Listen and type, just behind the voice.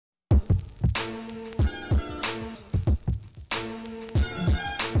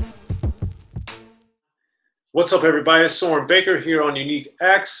What's up, everybody? It's Soren Baker here on Unique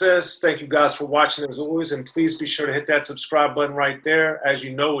Access. Thank you guys for watching as always, and please be sure to hit that subscribe button right there. As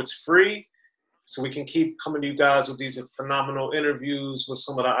you know, it's free, so we can keep coming to you guys with these phenomenal interviews with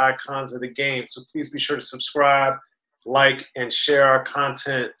some of the icons of the game. So please be sure to subscribe, like, and share our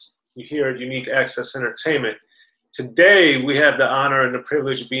content here at Unique Access Entertainment. Today, we have the honor and the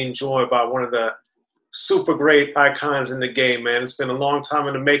privilege of being joined by one of the super great icons in the game, man. It's been a long time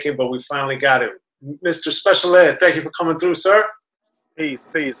in the making, but we finally got him. Mr. Special Ed, thank you for coming through, sir. Peace,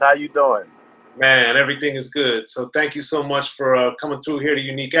 peace. How you doing? Man, everything is good. So thank you so much for coming through here to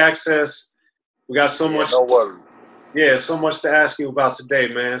Unique Access. We got so much. No worries. Yeah, so much to ask you about today,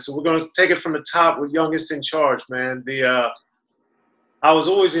 man. So we're going to take it from the top with Youngest in Charge, man. I was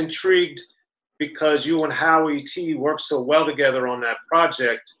always intrigued because you and Howie T worked so well together on that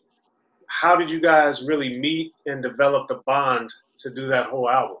project. How did you guys really meet and develop the bond to do that whole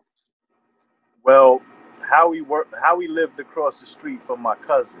album? Well, Howie lived across the street from my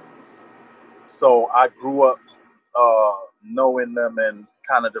cousins, so I grew up knowing them and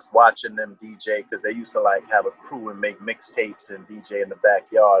kind of just watching them DJ, because they used to like have a crew and make mixtapes and DJ in the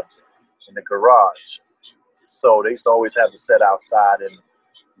backyard in the garage. So they used to always have the set outside and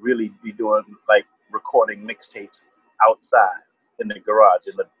really be doing like recording mixtapes outside in the garage,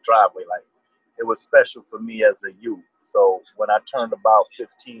 in the driveway. Like, it was special for me as a youth. So when I turned about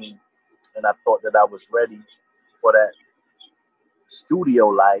 15 and I thought that I was ready for that studio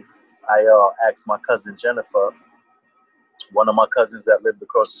life, I asked my cousin Jennifer, one of my cousins that lived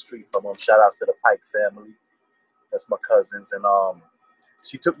across the street from him. Shout outs to the Pike family. That's my cousins. And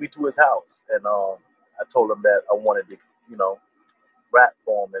she took me to his house, and I told him that I wanted to, rap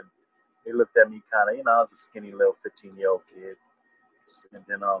for him. And he looked at me kind of, I was a skinny little 15-year-old kid. And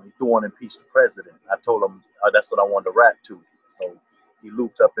then he threw on Impeach the President. I told him that's what I wanted to rap to. So he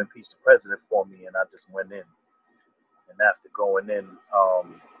looped up Impeach the President for me, and I just went in. And after going in,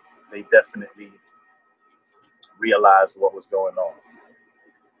 they definitely realized what was going on.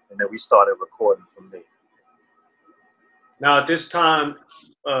 And then we started recording from there. Now, at this time,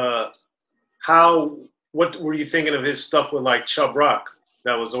 what were you thinking of his stuff with like Chubb Rock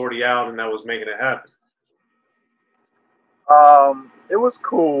that was already out and that was making it happen? It was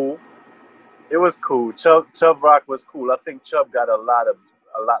cool. It was cool. Chubb Rock was cool. I think Chubb got a lot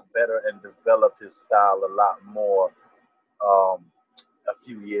better and developed his style a lot more a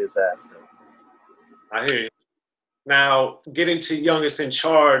few years after. I hear you. Now, getting to Youngest in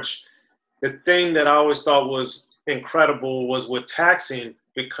Charge, the thing that I always thought was incredible was with Taxing,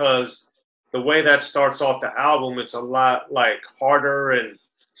 because the way that starts off the album, it's a lot like harder and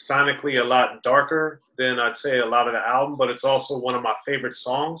sonically a lot darker than I'd say a lot of the album, but it's also one of my favorite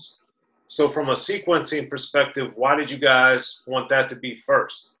songs. So from a sequencing perspective, why did you guys want that to be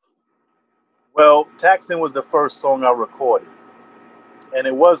first? Well, Taxing was the first song I recorded, and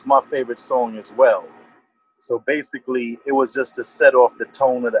it was my favorite song as well. So basically, it was just to set off the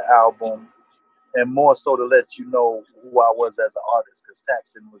tone of the album, and more so to let you know who I was as an artist, because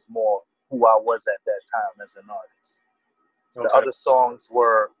Taxing was more who I was at that time as an artist. Okay. The other songs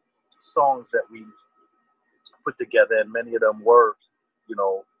were songs that we put together, and many of them were,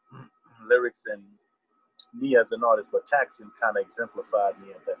 lyrics and me as an artist, but Taxing kind of exemplified me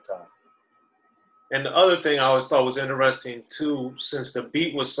at that time. And the other thing I always thought was interesting too, since the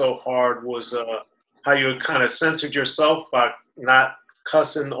beat was so hard, was how you kind of censored yourself by not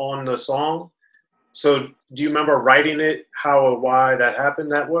cussing on the song. So do you remember writing it, how or why that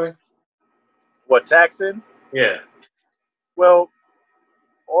happened that way? What, Taxing? Yeah. Well,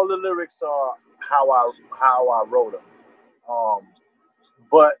 all the lyrics are how I wrote them.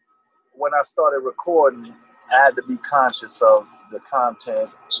 But when I started recording, I had to be conscious of the content.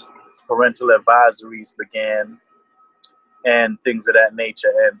 Parental advisories began and things of that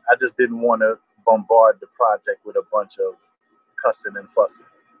nature. And I just didn't want to bombard the project with a bunch of cussing and fussing.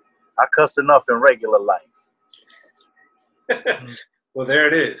 I cuss enough in regular life. Well, there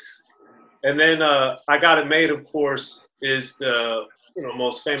it is. And then I Got It Made, of course, is the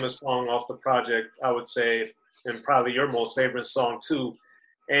most famous song off the project, I would say, and probably your most favorite song too.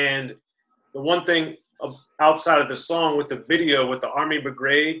 And the one thing outside of the song, with the video, with the Army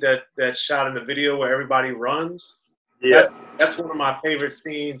Brigade that shot in the video where everybody runs, yeah, that's one of my favorite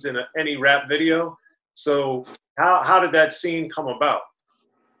scenes in any rap video. So how did that scene come about?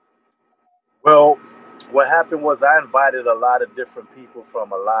 Well, what happened was I invited a lot of different people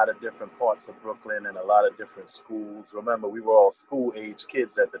from a lot of different parts of Brooklyn and a lot of different schools. Remember, we were all school-age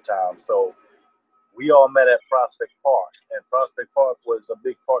kids at the time, so we all met at Prospect Park. And Prospect Park was a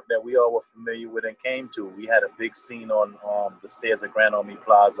big park that we all were familiar with and came to. We had a big scene on the stairs at Grand Army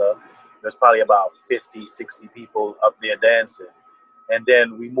Plaza. There's probably about 50, 60 people up there dancing. And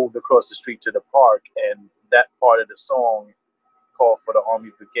then we moved across the street to the park, and that part of the song called for the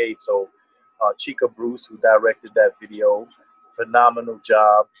Army Brigade. So Chica Bruce, who directed that video, phenomenal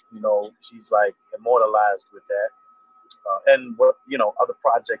job. You know, she's like immortalized with that. And what, you know, other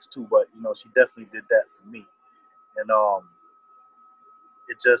projects too, but you know, she definitely did that for me. And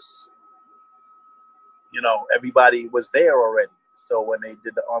it just, you know, everybody was there already. So when they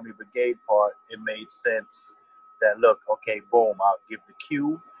did the Army Brigade part, it made sense that, look, okay, boom, I'll give the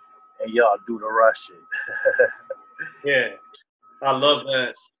cue and y'all do the Russian. Yeah, I love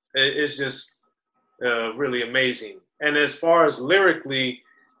that. It's just really amazing. And as far as lyrically,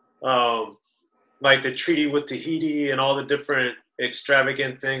 like the treaty with Tahiti and all the different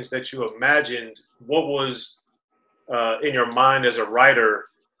extravagant things that you imagined, what was in your mind as a writer?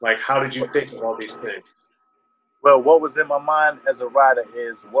 Like, how did you think of all these things? Well, what was in my mind as a writer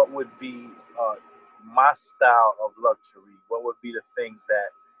is what would be my style of luxury? What would be the things that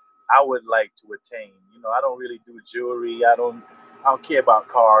I would like to attain? You know, I don't really do jewelry. I don't care about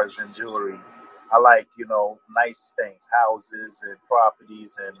cars and jewelry. I like, you know, nice things, houses and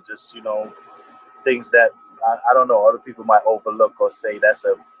properties, and just, you know, things that I don't know, other people might overlook or say that's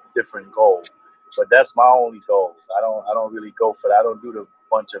a different goal. But that's my only goals. I don't really go for that. I don't do the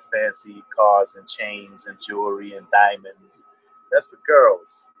bunch of fancy cars and chains and jewelry and diamonds. That's for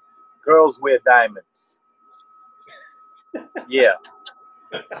girls. Girls wear diamonds. Yeah.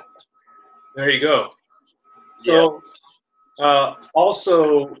 There you go. So,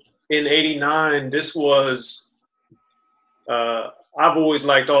 also in '89, this was, I've always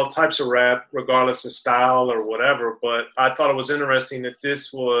liked all types of rap, regardless of style or whatever, but I thought it was interesting that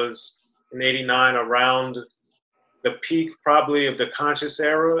this was in '89 around the peak probably of the conscious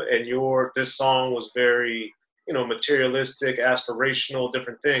era, and this song was very, you know, materialistic, aspirational,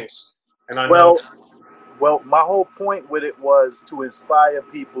 different things. And I know. Well, my whole point with it was to inspire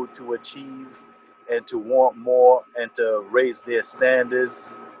people to achieve and to want more and to raise their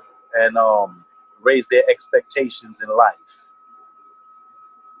standards and raise their expectations in life.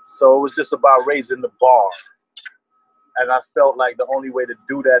 So it was just about raising the bar. And I felt like the only way to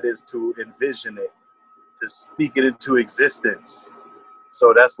do that is to envision it, to speak it into existence.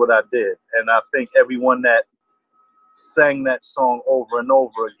 So that's what I did. And I think everyone that sang that song over and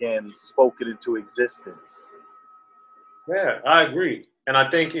over again spoke it into existence. Yeah, I agree. And I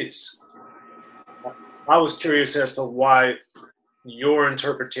think I was curious as to why your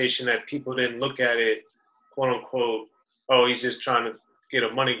interpretation that people didn't look at it, quote unquote, oh, he's just trying to get a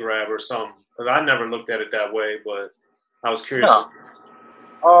money grab or something. Because I never looked at it that way, but I was curious.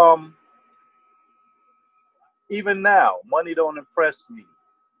 No. Even now, money don't impress me.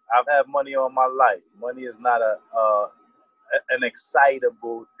 I've had money all my life. Money is not an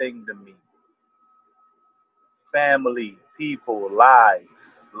excitable thing to me. Family, people, life,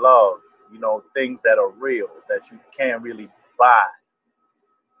 love, you know, things that are real that you can't really buy.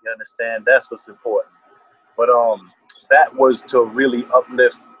 You understand? That's what's important. But that was to really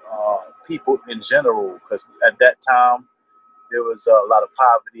uplift people in general, because at that time there was a lot of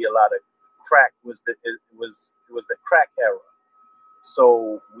poverty, a lot of crack. It was the crack era.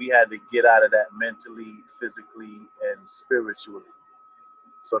 So we had to get out of that mentally, physically, and spiritually.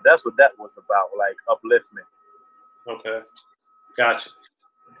 So that's what that was about, like upliftment. Okay, gotcha.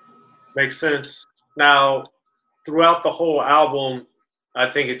 Makes sense. Now, throughout the whole album, I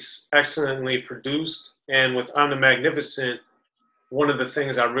think it's excellently produced. And with I'm the Magnificent, one of the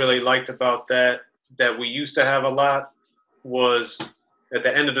things I really liked about that we used to have a lot was at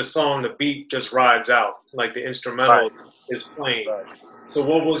the end of the song, the beat just rides out, like the instrumental is playing. Right. So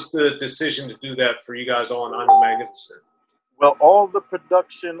what was the decision to do that for you guys on I'm the Magnificent? Well, all the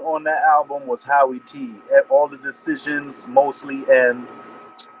production on that album was Howie T. All the decisions mostly, and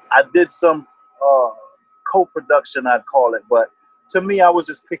I did some co-production, I'd call it, but to me, I was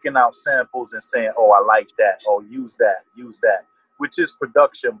just picking out samples and saying, oh, I like that, oh, use that, which is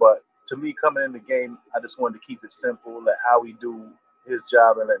production. But to me, coming in the game, I just wanted to keep it simple, let Howie do his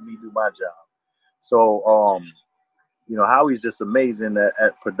job and let me do my job. So, you know, Howie's just amazing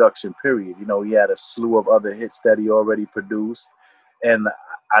at production, period. You know, he had a slew of other hits that he already produced, and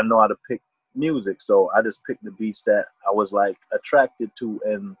I know how to pick music, so I just picked the beats that I was like attracted to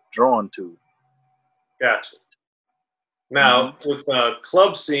and drawn to. Gotcha. Now with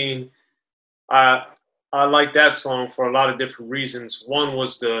Club Scene, I like that song for a lot of different reasons. One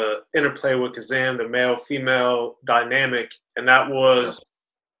was the interplay with Kazam, the male-female dynamic, and that was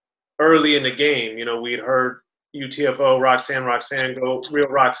early in the game. You know, we'd heard UTFO, Roxanne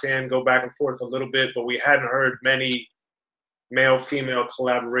go back and forth a little bit, but we hadn't heard many male-female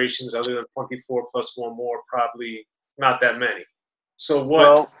collaborations other than 24 plus one more, probably not that many. So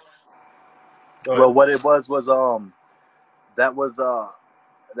what? Well, what it was that was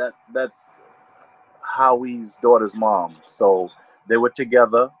that's Howie's daughter's mom. So they were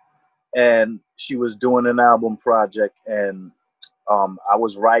together, and she was doing an album project, and I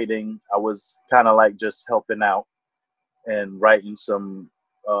was writing. I was kind of like just helping out and writing some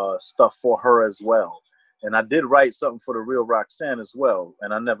stuff for her as well. And I did write something for the real Roxanne as well,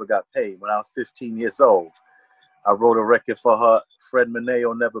 and I never got paid. When I was 15 years old, I wrote a record for her, Fred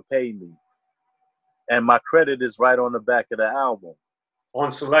Mineo Never Paid Me. And my credit is right on the back of the album.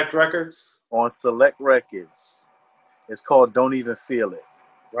 On Select Records? On Select Records. It's called Don't Even Feel It.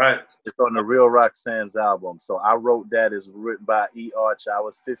 Right. It's on the real Roxanne's album. So I wrote that. It's written by E. Arch. I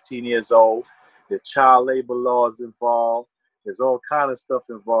was 15 years old. There's child labor laws involved. There's all kind of stuff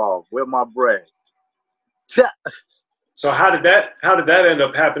involved. Where my bread? So how did that end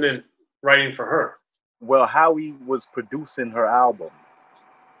up happening, writing for her? Well, Howie was producing her album,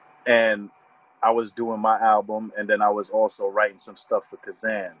 and I was doing my album, and then I was also writing some stuff for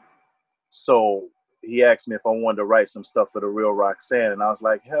Kazan. So he asked me if I wanted to write some stuff for the real Roxanne, and I was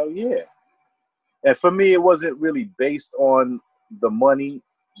like, hell yeah. And for me, it wasn't really based on the money,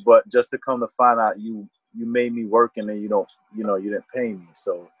 but just to come to find out you made me work, and then you didn't pay me.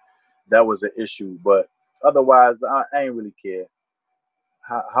 So that was an issue. But otherwise, I ain't really care.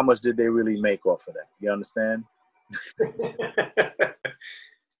 How much did they really make off of that? You understand?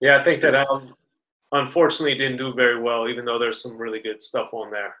 Yeah, I think that album unfortunately didn't do very well, even though there's some really good stuff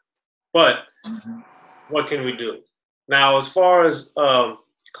on there. But what can we do? Now, as far as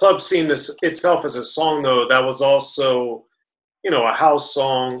Club Scene itself as a song, though, that was also, a house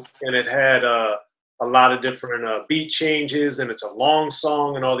song, and it had a lot of different beat changes, and it's a long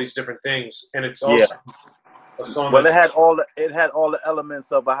song and all these different things. And it's also a song. Well, it had all the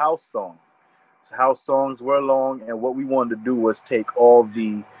elements of a house song. House songs were long, and what we wanted to do was take all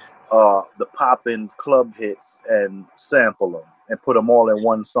the poppin' club hits and sample them and put them all in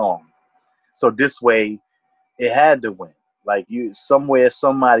one song. So this way, it had to win. Like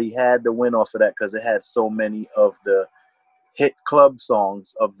somebody had to win off of that because it had so many of the hit club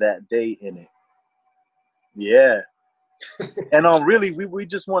songs of that day in it. Yeah. And really, we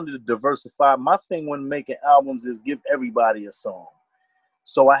just wanted to diversify. My thing when making albums is give everybody a song.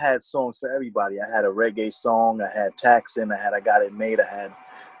 So I had songs for everybody. I had a reggae song. I had Taxin. I Got It Made. I had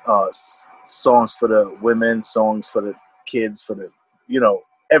songs for the women, songs for the kids, for the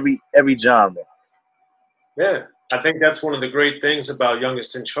every genre. Yeah, I think that's one of the great things about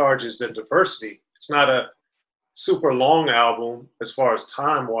Youngest in Charge is the diversity. It's not a super long album as far as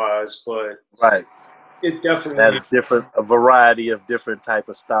time wise, but right. It definitely has a variety of different type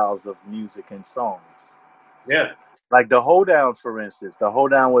of styles of music and songs. Yeah. Like the Hoedown, for instance. The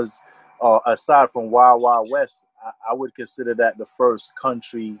Hoedown was, aside from Wild Wild West, I would consider that the first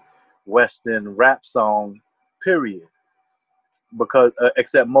country western rap song, period. Because,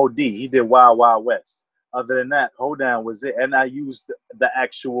 except Mo D, he did Wild Wild West. Other than that, Hoedown was it. And I used the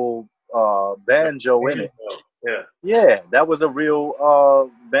actual banjo in it. Yeah. Yeah, that was a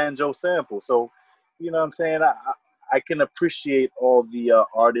real banjo sample. So, you know what I'm saying? I can appreciate all the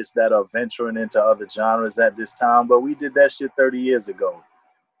artists that are venturing into other genres at this time, but we did that shit 30 years ago.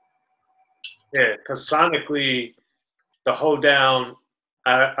 Yeah, because sonically, the Hoedown,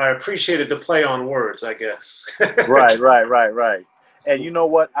 I appreciated the play on words, I guess. Right. And you know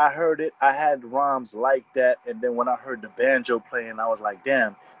what? I heard it. I had rhymes like that, and then when I heard the banjo playing, I was like,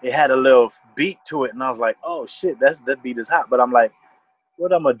 damn, it had a little beat to it, and I was like, oh shit, that beat is hot. But I'm like,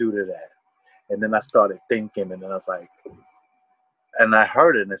 what I'm gonna do to that? And then I started thinking, and then I was like, and I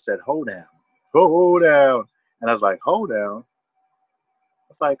heard it, and it said, Hoedown. Hoedown. And I was like, Hoedown?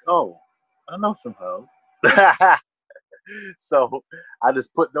 It's like, oh, I know some hoes. So I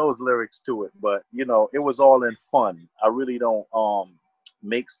just put those lyrics to it. But, it was all in fun. I really don't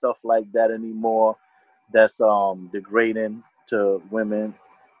make stuff like that anymore. That's degrading to women.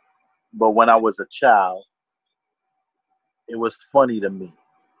 But when I was a child, it was funny to me.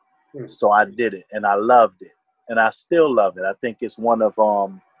 So I did it, and I loved it, and I still love it. I think it's one of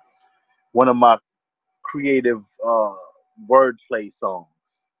my creative wordplay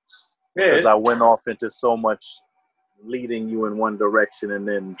songs. Because I went off into so much leading you in one direction and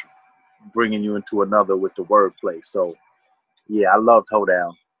then bringing you into another with the wordplay. So yeah, I loved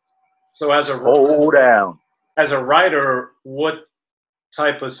Hoedown. So as a writer, what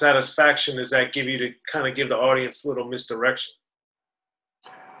type of satisfaction does that give you to kind of give the audience a little misdirection?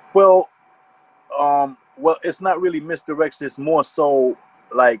 Well, it's not really misdirection. It's more so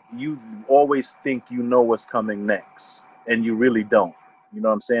like you always think you know what's coming next. and you really don't. You know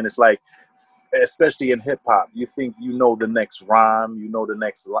what I'm saying? It's like, especially in hip hop, you think you know the next rhyme, you know the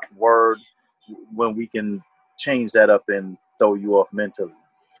next word, when we can change that up and throw you off mentally.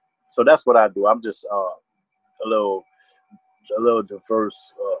 So that's what I do. I'm just a little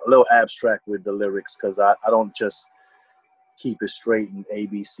diverse, a little abstract with the lyrics, because I don't just keep it straight in A,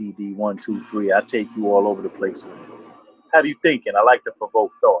 B, C, D, 1, 2, 3. I take you all over the place with it. Have you thinking? I like to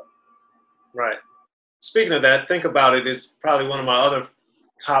provoke thought. Right. Speaking of that, Think About It is probably one of my other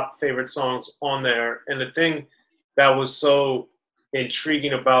top favorite songs on there. And the thing that was so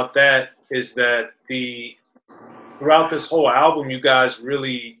intriguing about that is that throughout this whole album, you guys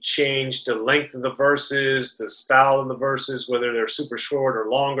really changed the length of the verses, the style of the verses, whether they're super short or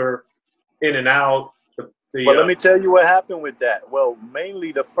longer, in and out. Well, let me tell you what happened with that. Well,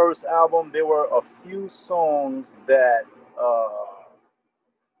 mainly the first album, there were a few songs that,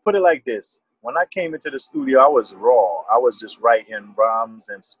 put it like this. When I came into the studio, I was raw. I was just writing rhymes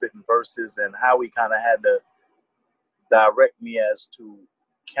and spitting verses, and Howie kind of had to direct me as to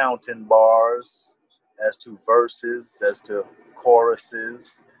counting bars, as to verses, as to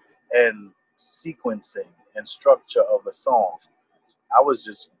choruses, and sequencing and structure of a song. I was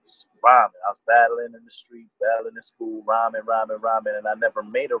just rhyming. I was battling in the street, battling in school, rhyming, and I never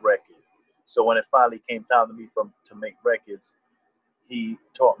made a record. So when it finally came time to me to make records, he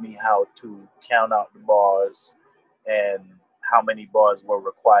taught me how to count out the bars and how many bars were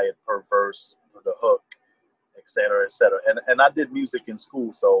required per verse for the hook, et cetera, et cetera. And I did music in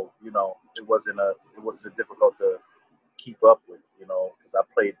school, so, you know, it wasn't difficult to keep up with, you know, because I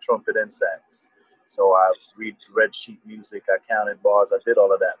played trumpet and sax. So I read sheet music, I counted bars, I did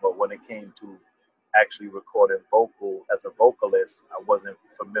all of that. But when it came to actually recording vocal as a vocalist, I wasn't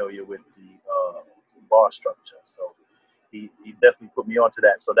familiar with the bar structure. So he definitely put me onto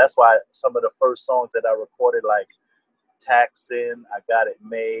that. So that's why some of the first songs that I recorded, like Taxin', I Got It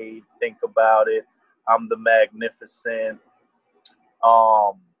Made, Think About It, I'm the Magnificent,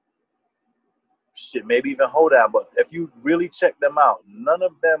 maybe even Hold On. But if you really check them out, none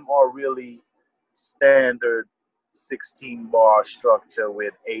of them are really standard 16-bar structure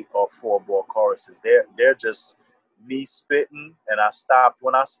with 8 or 4-bar choruses. They're just me spitting, and I stopped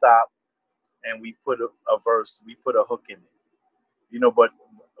when I stopped, and we put a verse, we put a hook in it. You know, but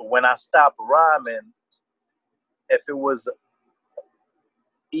when I stopped rhyming, if it was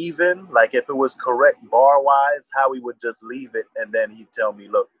even, like if it was correct bar-wise, Howie would just leave it, and then he'd tell me,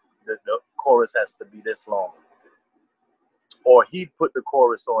 look, the chorus has to be this long. Or he'd put the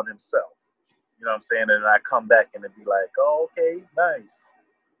chorus on himself. You know what I'm saying? And I come back and it'd be like, oh, okay, nice.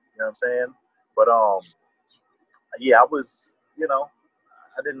 You know what I'm saying? But yeah, I was, you know,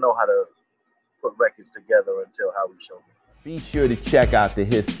 I didn't know how to put records together until Howie showed me. Be sure to check out The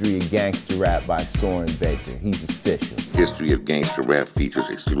History of Gangster Rap by Soren Baker. He's official. History of Gangster Rap features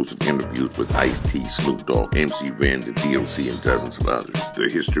exclusive interviews with Ice-T, Snoop Dogg, MC Ren, the D.O.C, and dozens of others. The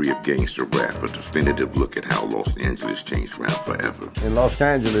History of Gangster Rap, a definitive look at how Los Angeles changed rap forever. In Los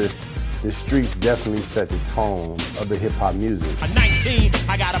Angeles, the streets definitely set the tone of the hip-hop music. At 19,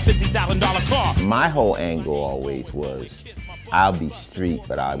 I got a $50,000 car. My whole angle always was, I'll be street,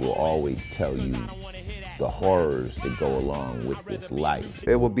 but I will always tell you the horrors that go along with this life.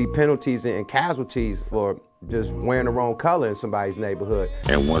 There will be penalties and casualties for just wearing the wrong color in somebody's neighborhood.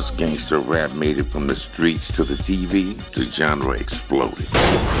 And once gangster rap made it from the streets to the TV, the genre exploded.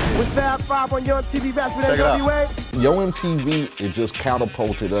 With Fab 5 on Yo MTV Raps with NWA. Yo MTV, it just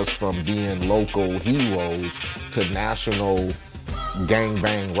catapulted us from being local heroes to national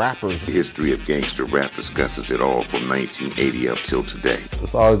gangbang rappers. The History of Gangster Rap discusses it all from 1980 up till today.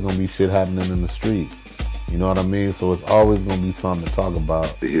 It's always gonna be shit happening in the streets. You know what I mean? So it's always gonna be something to talk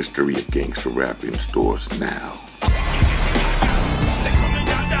about. The History of Gangster Rap in stores now.